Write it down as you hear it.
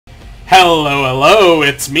Hello, hello,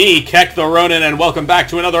 it's me, Kek the Ronin, and welcome back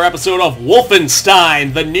to another episode of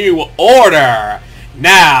Wolfenstein: The New Order!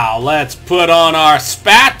 Now, let's put on our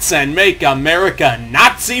spats and make America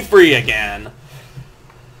Nazi-free again.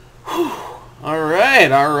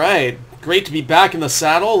 Alright. Great to be back in the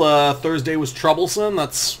saddle. Thursday was troublesome,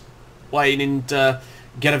 that's why you didn't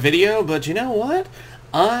get a video, but you know what?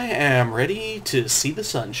 I am ready to see the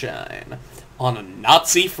sunshine on a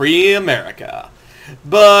Nazi-free America.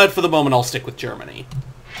 But for the moment, I'll stick with Germany.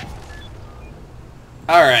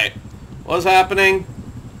 Alright. What's happening?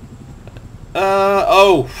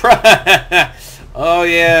 Oh. Oh,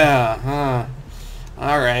 yeah.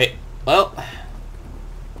 Alright. Well.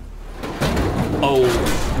 Oh,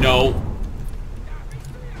 no.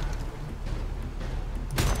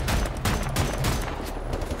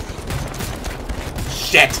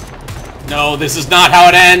 Shit! No, this is not how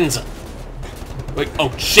it ends! Wait,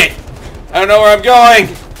 oh, shit! I don't know where I'm going!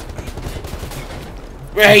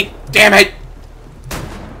 Wait, damn it!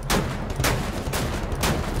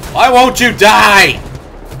 Why won't you die?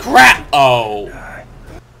 Crap! Oh.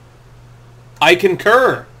 I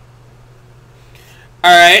concur.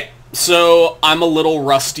 Alright, so I'm a little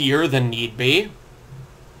rustier than need be.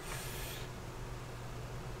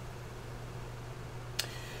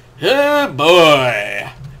 Oh boy.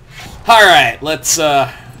 Alright, let's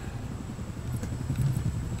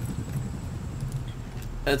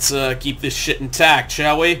keep this shit intact,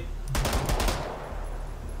 shall we?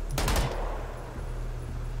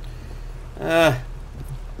 At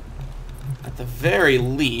the very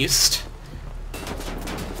least...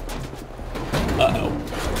 Uh-oh.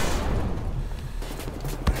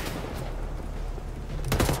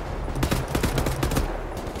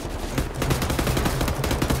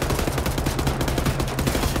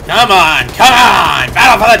 Come on!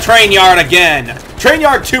 Battle for the train yard again! Train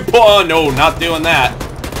yard 2.0! No, not doing that.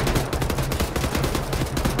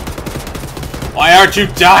 Why aren't you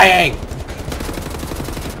dying?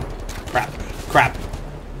 Crap.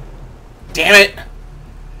 Damn it!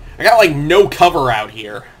 I got, like, no cover out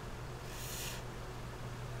here.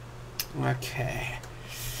 Okay.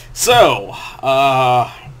 So,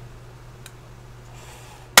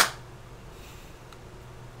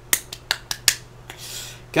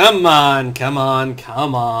 Come on.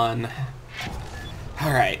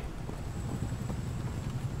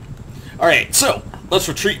 Alright, so, let's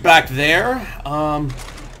retreat back there.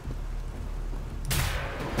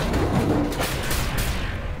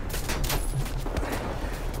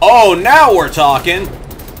 Oh, now we're talking!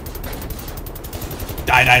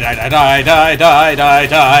 Die.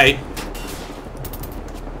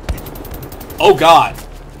 Oh, God.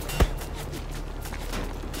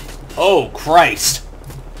 Oh, Christ.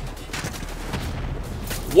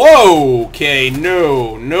 Whoa! Okay,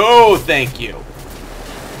 no, thank you.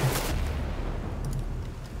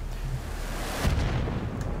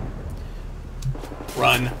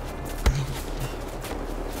 Run.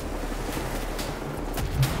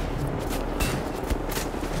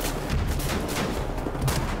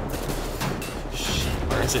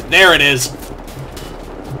 Where is it? There it is.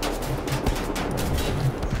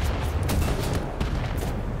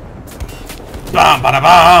 Bum ba da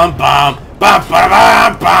bum bum bum ba da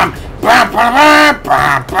bum bum bum ba da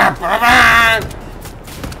bum.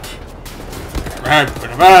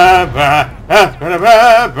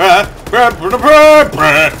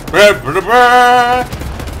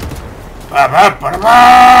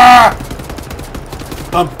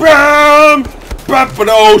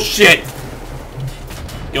 Oh shit!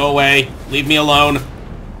 Go away. Leave me alone.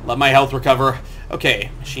 Let my health recover.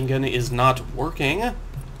 Okay, machine gun is not working.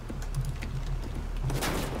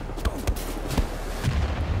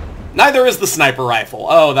 Neither is the sniper rifle.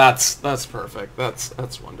 Oh, that's perfect.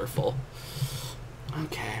 That's wonderful.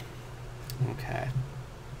 Okay.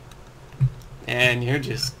 And you're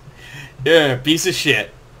a piece of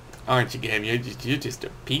shit, aren't you, game? You're just a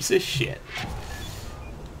piece of shit.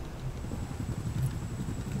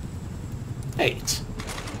 8.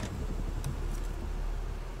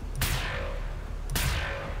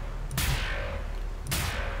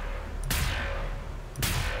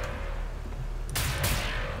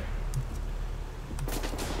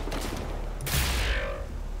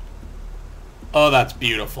 Oh, that's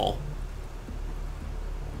beautiful.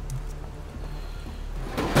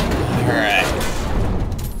 Alright.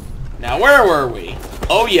 Now, where were we?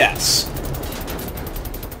 Oh, yes.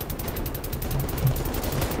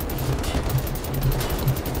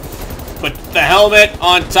 Put the helmet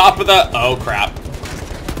on top of the... Oh, crap.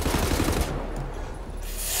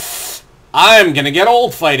 I'm gonna get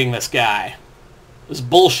old fighting this guy. This is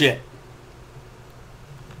bullshit.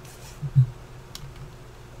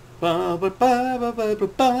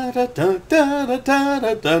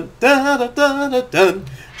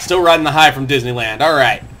 Still riding the high from Disneyland. All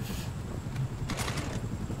right.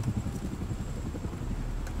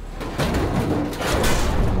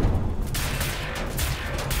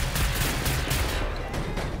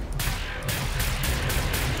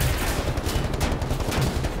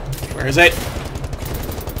 Where is it?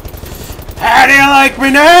 How do you like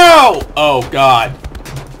me now? Oh, God.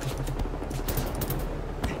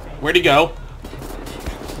 Where'd he go?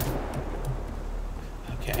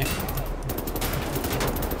 Okay.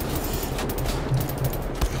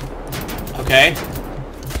 Okay.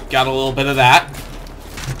 Got a little bit of that.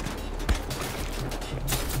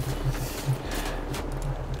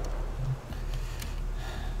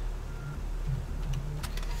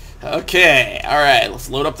 Okay, alright, let's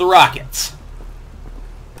load up the rockets.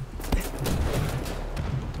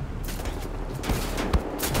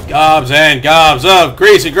 Gobs and gobs of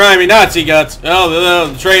greasy, grimy Nazi guts. Oh,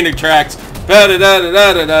 the training tracks.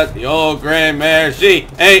 Da-da-da-da-da-da. The old gray mare, she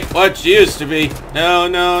ain't what she used to be. No,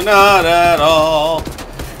 no, not at all.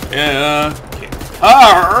 Yeah.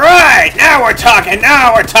 Alright, now we're talking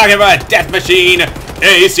about Death Machine.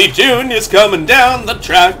 AC June is coming down the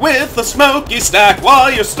track with a smoky stack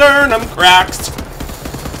while your sternum cracks.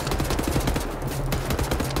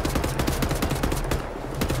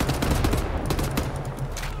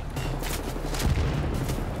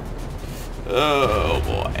 Oh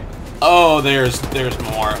boy. Oh, there's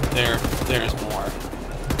more. There's more.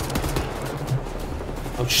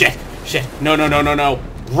 Oh shit. Shit. No, no, no, no, no.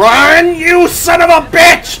 Run, you son of a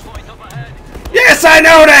bitch! Yes, I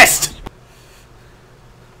noticed!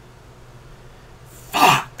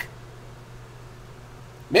 Fuck.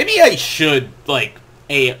 Maybe I should, like,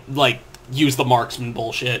 use the marksman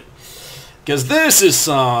bullshit. Because this is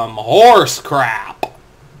some horse crap.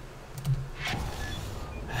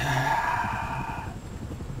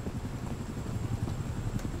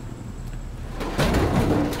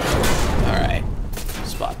 Alright.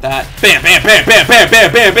 Spot that. Bam, bam, bam, bam, bam,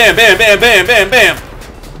 bam, bam, bam, bam, bam, bam, bam, bam.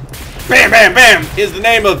 Bam, bam, bam is the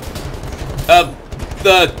name of the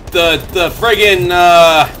friggin',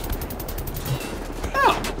 oh.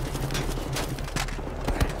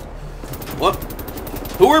 What?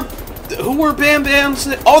 Who were Bam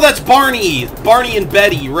Bams? Oh, that's Barney! Barney and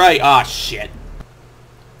Betty, right. Ah, shit.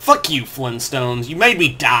 Fuck you, Flintstones. You made me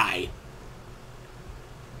die.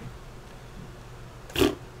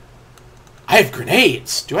 I have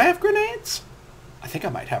grenades. Do I have grenades? I think I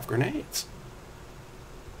might have grenades.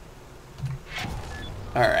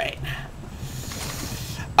 Alright.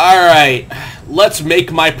 Alright. Let's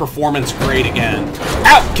make my performance great again.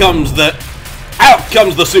 Out comes the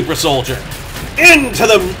super soldier. Into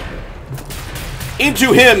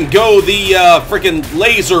him go the freaking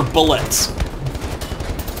laser bullets.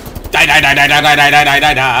 Die, die, die, die, die, die, die, die,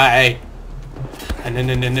 die, die.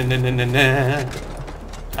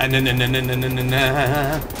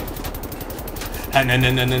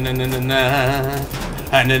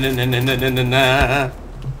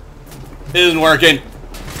 Isn't working.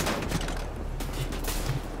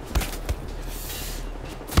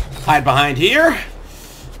 Hide behind here.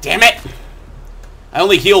 Damn it. I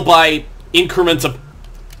only heal by increments of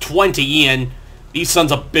 20, and these sons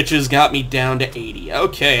of bitches got me down to 80.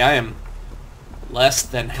 Okay, I am less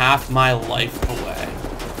than half my life away.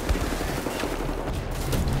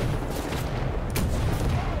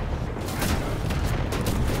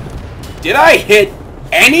 Did I hit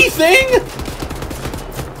anything?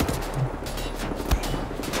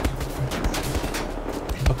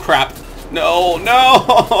 Oh, crap. No,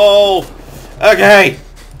 no! Okay.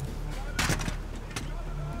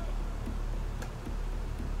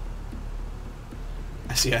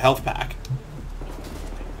 I see a health pack.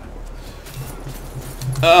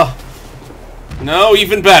 Oh. No,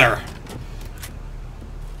 even better.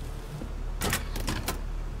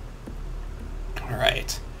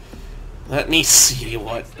 Alright. Let me see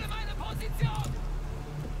what...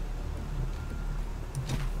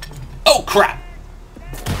 Oh, crap!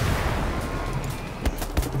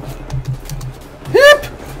 Hip!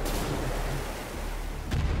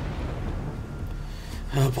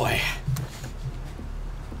 Oh, boy.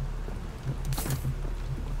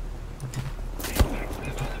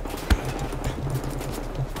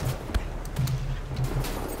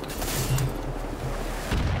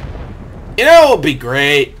 You know, it would be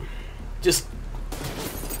great. Just...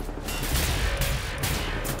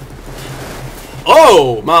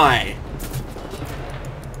 Oh, my.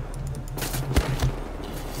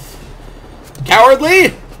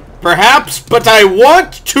 Cowardly? Perhaps, but I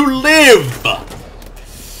want to live.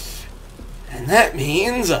 And that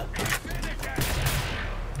means...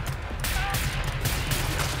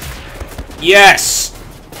 Yes!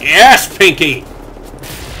 Yes, Pinky!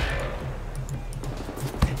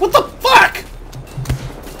 What the fuck?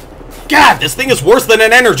 God, this thing is worse than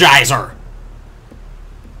an Energizer!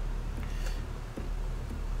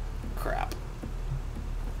 Crap.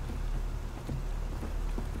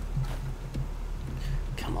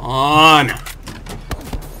 Come on!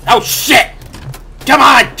 Oh, shit! Come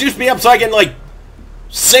on! Juice me up so I can, like,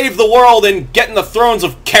 save the world and get in the thrones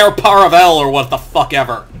of Care Paravel or what the fuck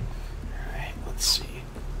ever. Alright, let's see.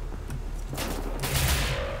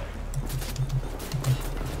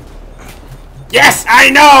 Yes, I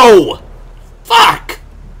know! Fuck!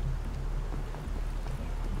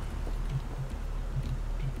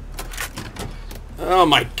 Oh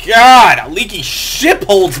my god! A leaky ship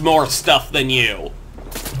holds more stuff than you!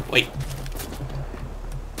 Wait.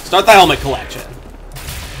 Start the helmet collection.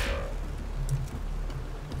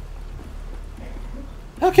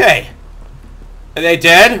 Okay. Are they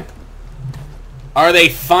dead? Are they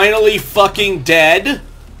finally fucking dead?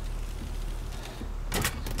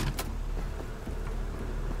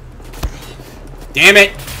 Damn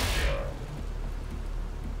it!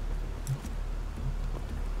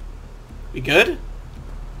 We good?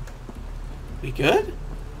 We good?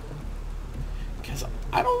 Because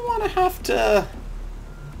I don't want to have to...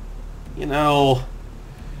 You know...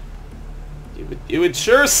 It would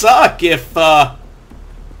sure suck if,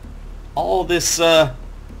 all this,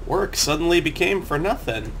 work suddenly became for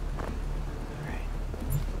nothing. Alright.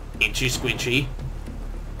 Inchy squinchy.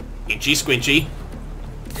 Inchy squinchy.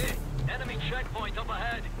 Hey, enemy checkpoint up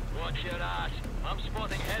ahead. Watch your ass. I'm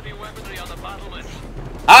spotting heavy weaponry on the battlements.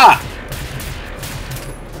 Ah!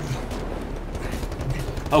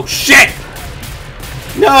 Oh shit!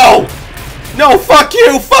 No! No, fuck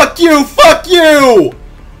you! Fuck you! Fuck you!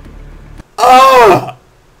 Ah!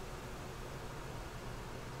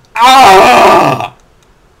 Ah!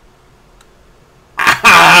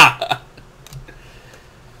 Ah!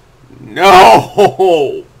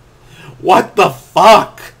 No! What the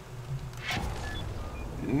fuck?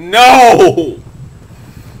 No!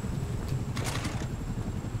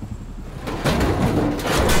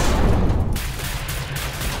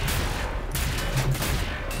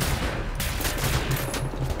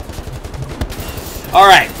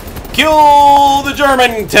 Alright. Kill the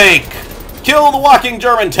German tank! Kill the walking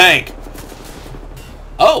German tank!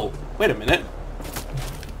 Oh, wait a minute.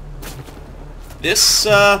 This,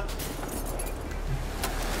 right!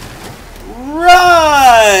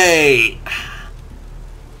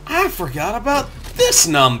 I forgot about this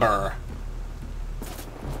number.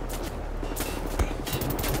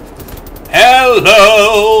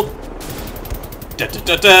 Hello! Da da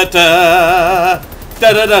da da da!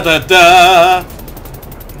 Da da da da da!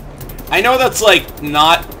 I know that's, like,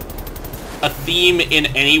 not a theme in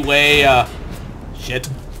any way, shit,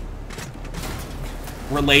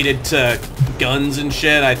 related to guns and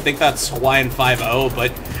shit. I think that's Hawaiian 5-0,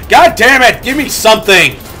 but god damn it, give me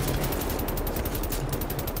something!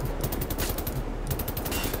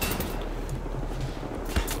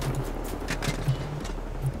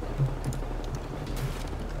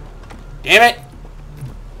 Damn it!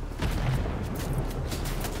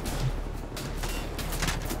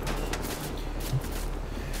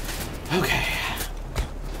 Okay.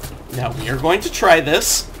 Now we are going to try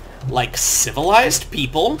this like civilized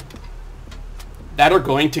people that are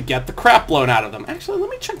going to get the crap blown out of them. Actually, let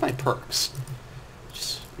me check my perks.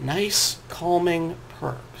 Just nice, calming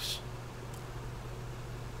perks.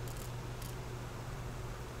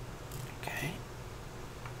 Okay.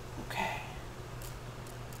 Okay.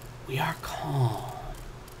 We are calm.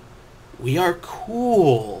 We are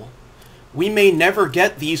cool. We may never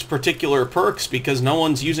get these particular perks because no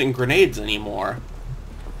one's using grenades anymore.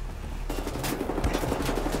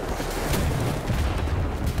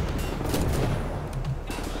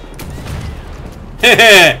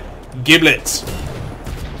 Heh Giblets.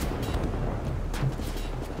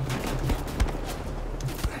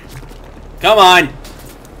 Come on.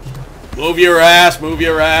 Move your ass,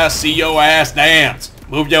 see your ass dance.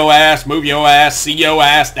 Move your ass, see your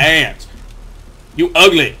ass dance. You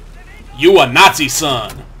ugly. You a Nazi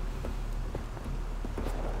son.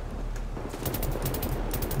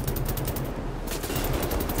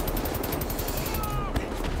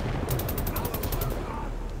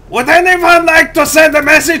 Would anyone like to send a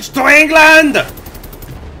message to England?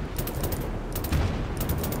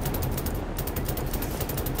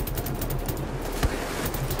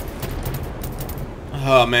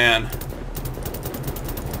 Oh man.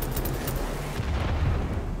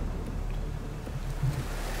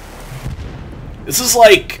 This is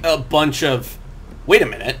like a bunch of... Wait a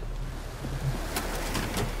minute.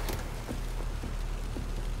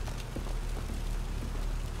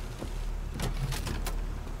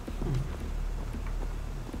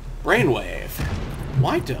 Brainwave.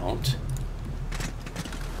 Why don't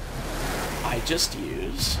I just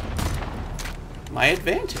use my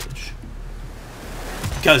advantage?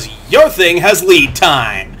 Because your thing has lead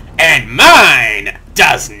time, and mine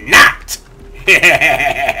does not!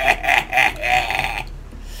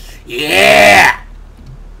 Yeah!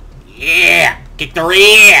 Yeah! Kick their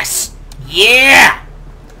ass! Yeah!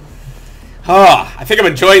 Oh, I think I'm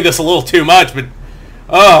enjoying this a little too much, but...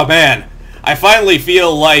 Oh, man. I finally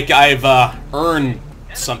feel like I've, earned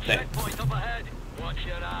something. Checkpoint up ahead. Watch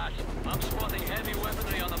your ass. I'm spotting heavy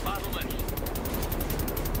weaponry on the battlements.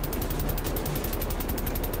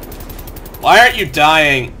 Why aren't you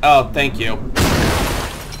dying? Oh, thank you.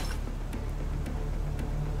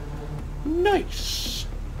 Nice.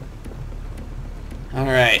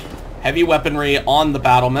 Alright. Heavy weaponry on the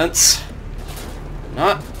battlements.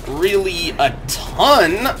 Not really a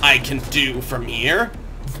ton I can do from here.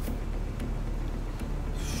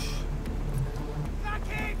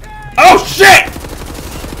 Oh, shit!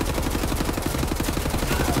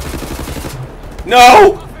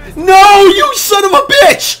 No! No, you son of a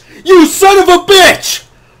bitch! You son of a bitch!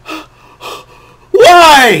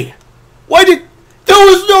 Why? Why did... There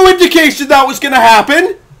was no indication that was gonna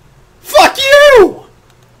happen! Fuck you!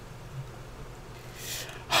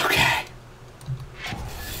 Okay.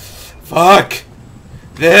 Fuck.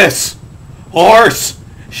 This. Horse.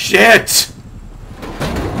 Shit.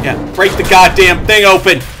 Yeah, break the goddamn thing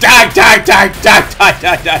open. Die, die, die, die, die,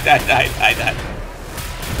 die, die, die, die, die, die.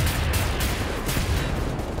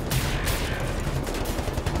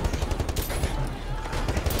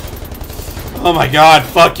 Oh my god,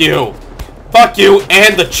 fuck you. Fuck you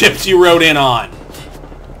and the chips you rode in on.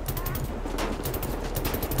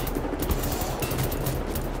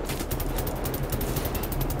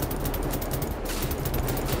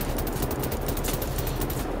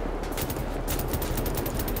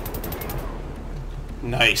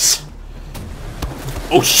 Nice.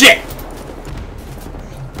 Oh shit!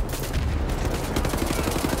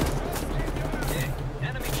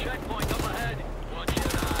 Enemy checkpoint up ahead. Watch your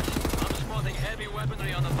ass. I'm spotting heavy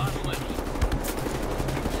weaponry on the battlements.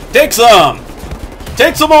 Take some!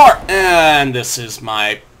 Take some more! And this is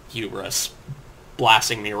my hubris.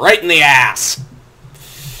 Blasting me right in the ass.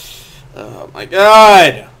 Oh my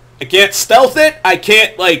god! I can't stealth it? I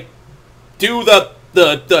can't, like, do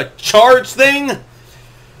the charge thing?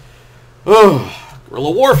 Ugh.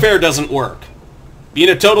 Guerrilla warfare doesn't work. Being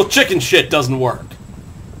a total chicken shit doesn't work.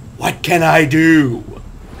 What can I do?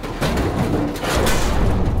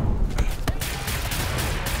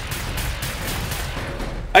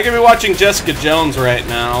 I could be watching Jessica Jones right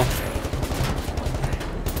now.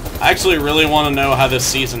 I actually really want to know how this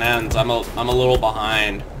season ends. I'm a little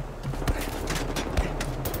behind.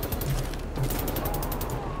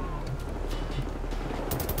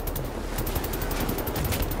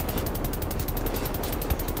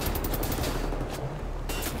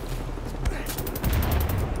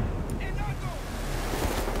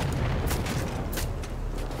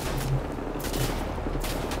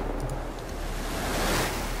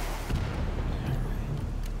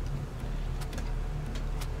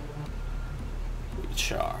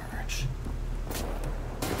 Charge.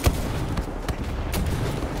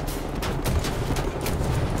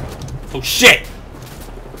 Oh shit!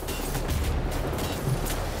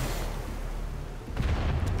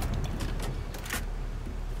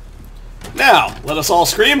 Now, let us all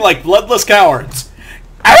scream like bloodless cowards.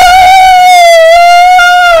 Ah!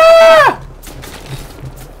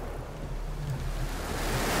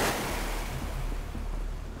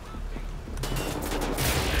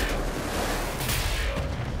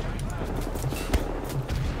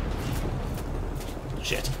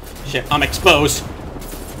 Shit, I'm exposed.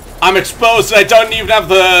 I'm exposed and I don't even have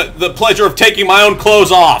the pleasure of taking my own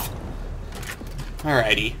clothes off.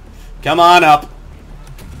 Alrighty. Come on up.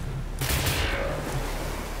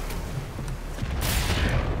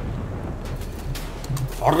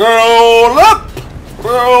 Roll up!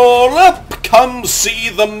 Roll up! Come see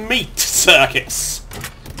the meat circus.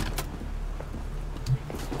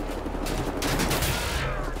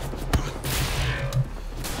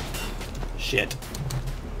 Shit.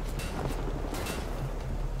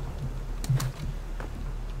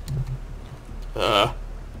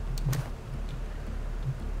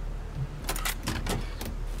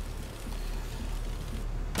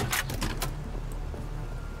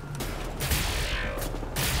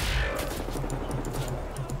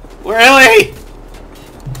 Really?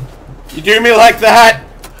 You do me like that?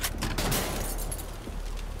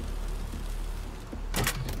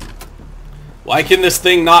 Why can this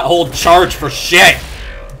thing not hold charge for shit?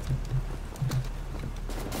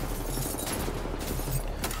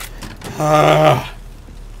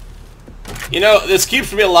 You know, this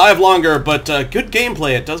keeps me alive longer, but good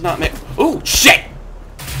gameplay. It does not make... Oh, shit!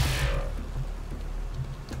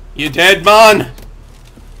 You dead, man?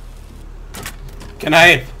 Can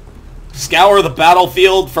I scour the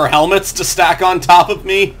battlefield for helmets to stack on top of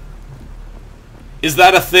me? Is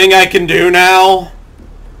that a thing I can do now?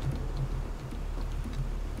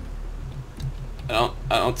 I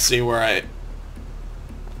don't see where I...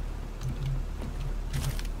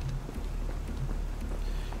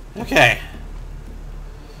 Okay.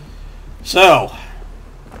 So.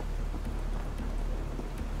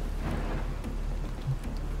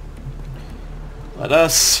 Let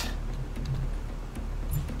us...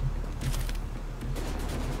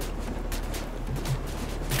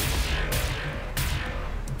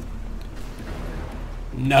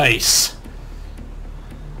 Nice.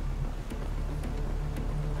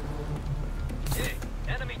 Hey,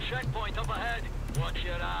 enemy checkpoint up ahead. Watch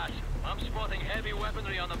your ass. I'm spotting heavy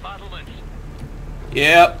weaponry on the battlements.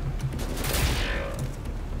 Yep.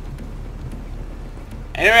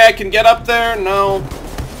 Anyway, I can get up there? No.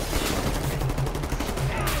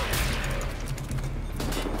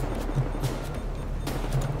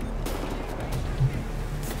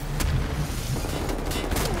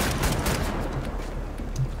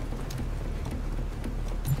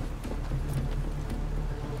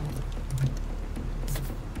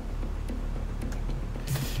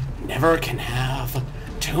 Never can have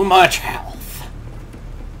too much health.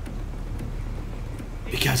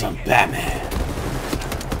 Because I'm Batman.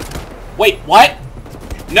 Wait, what?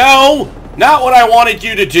 No! Not what I wanted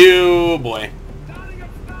you to do, boy.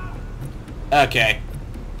 Okay.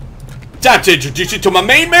 Time to introduce you to my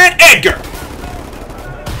main man, Edgar!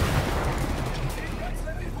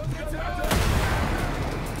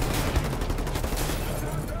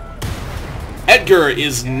 Edgar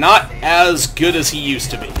is not as good as he used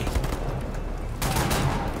to be.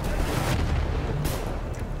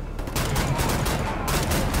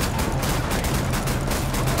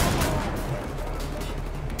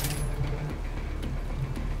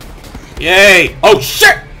 Yay! Oh,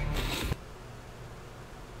 shit!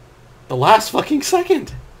 The last fucking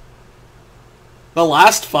second. The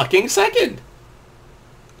last fucking second.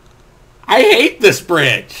 I hate this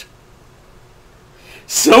bridge.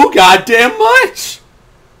 So goddamn much.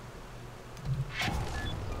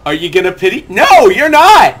 Are you gonna pity? No, you're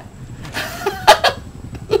not!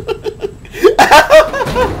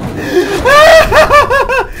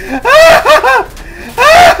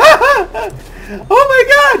 Oh my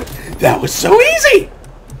god! That was so easy!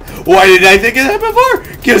 Why didn't I think of that before?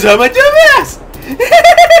 Because I'm a dumbass!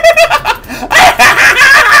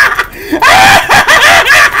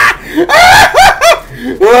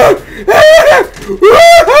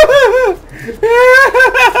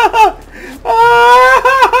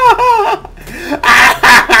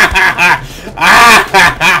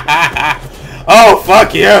 Oh,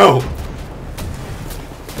 fuck you!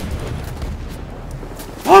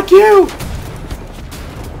 Fuck you!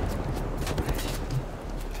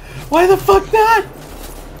 Why the fuck not?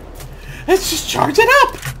 Let's just charge it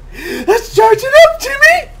up! Let's charge it up,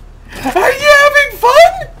 Jimmy! Are you having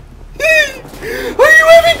fun? Are you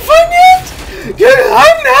having fun yet? 'Cause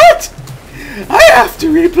I'm not! I have to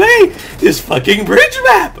replay this fucking bridge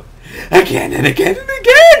map! Again and again and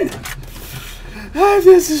again!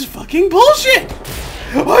 This is fucking bullshit!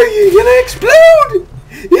 Are you gonna explode?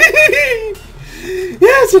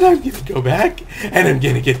 Yes, and I'm gonna go back, and I'm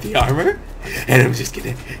gonna get the armor, and I'm just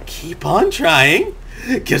gonna keep on trying,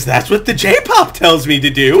 because that's what the J-pop tells me to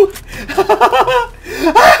do.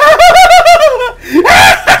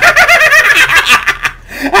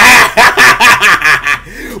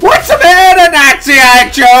 What's the matter, Nazi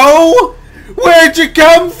Joe? Where'd you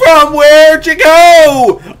come from? Where'd you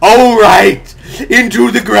go? Oh, right, into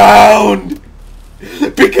the ground.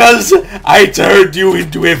 Because I turned you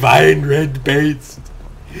into a fine red paste.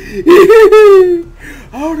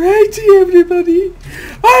 Alrighty, everybody.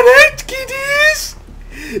 Alright, kiddies.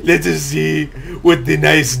 Let us see what the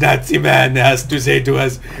nice Nazi man has to say to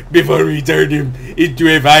us before we turn him into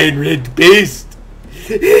a fine red paste.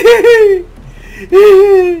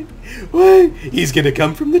 Well, he's gonna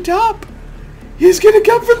come from the top. He's gonna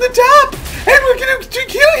come from the top, and we're gonna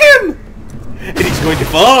kill him. And he's going to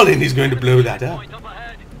fall, and he's going to blow that up.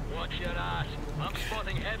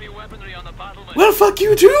 Well, fuck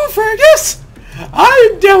you too, Fergus!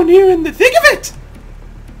 I'm down here in the thick of it!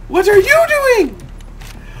 What are you doing?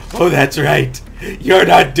 Oh, that's right. You're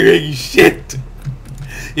not doing shit.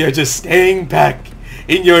 You're just staying back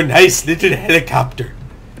in your nice little helicopter.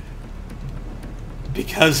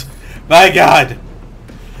 Because, my God,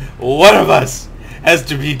 one of us has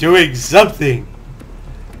to be doing something.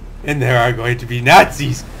 And there are going to be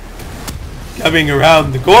Nazis coming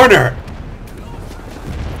around the corner.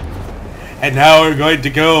 And now we're going to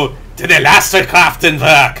go to the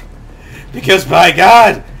Lasterkraftenwerk. Because by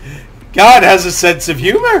God, God has a sense of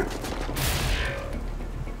humor.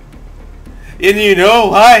 And you know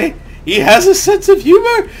why he has a sense of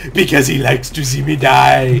humor? Because he likes to see me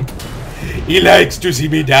die. He likes to see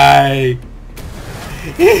me die.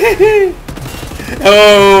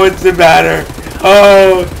 Oh, what's the matter?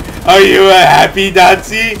 Oh, are you a happy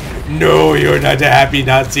Nazi? No, you're not a happy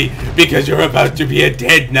Nazi because you're about to be a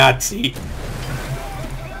dead Nazi.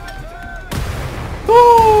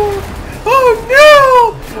 Oh, oh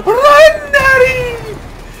no! Run, Daddy!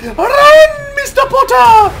 Run, Mr.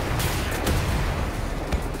 Potter!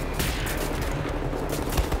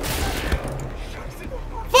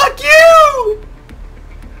 Fuck you!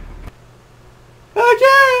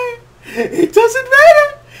 Okay, it doesn't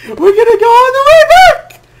matter. We're gonna go all the way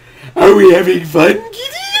back. Are we having fun,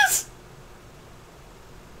 kiddies?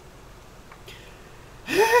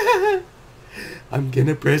 I'm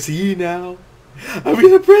gonna press E now. I'm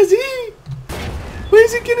gonna press E.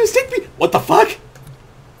 Where's it gonna stick me? What the fuck?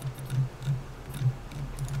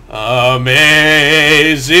 Amazing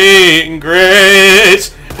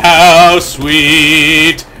grace, how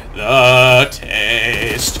sweet the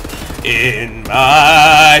taste in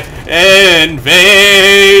my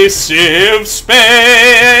invasive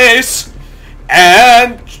space,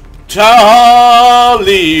 and Tollywood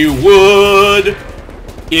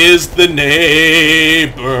is the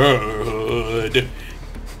neighborhood.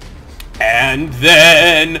 And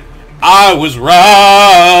then I was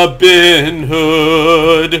Robin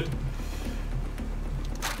Hood.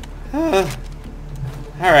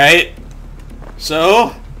 Alright.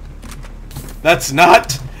 So, that's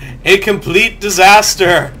not a complete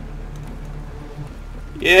disaster.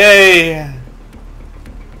 Yay.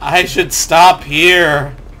 I should stop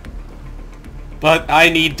here. But I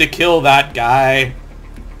need to kill that guy.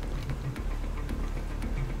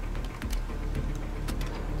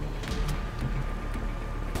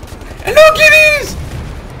 Hello, kitties!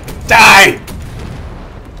 Die!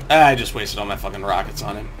 I just wasted all my fucking rockets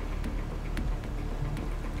on him.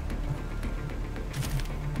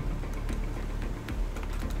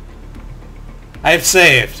 I've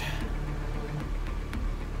saved.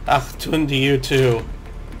 Achtung to you too.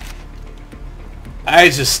 I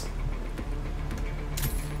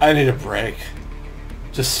need a break.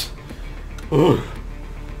 Just... Ooh.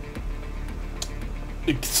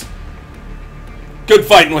 It's good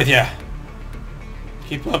fighting with you.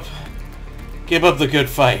 Keep up the good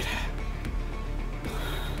fight. I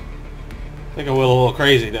think I went a little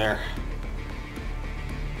crazy there.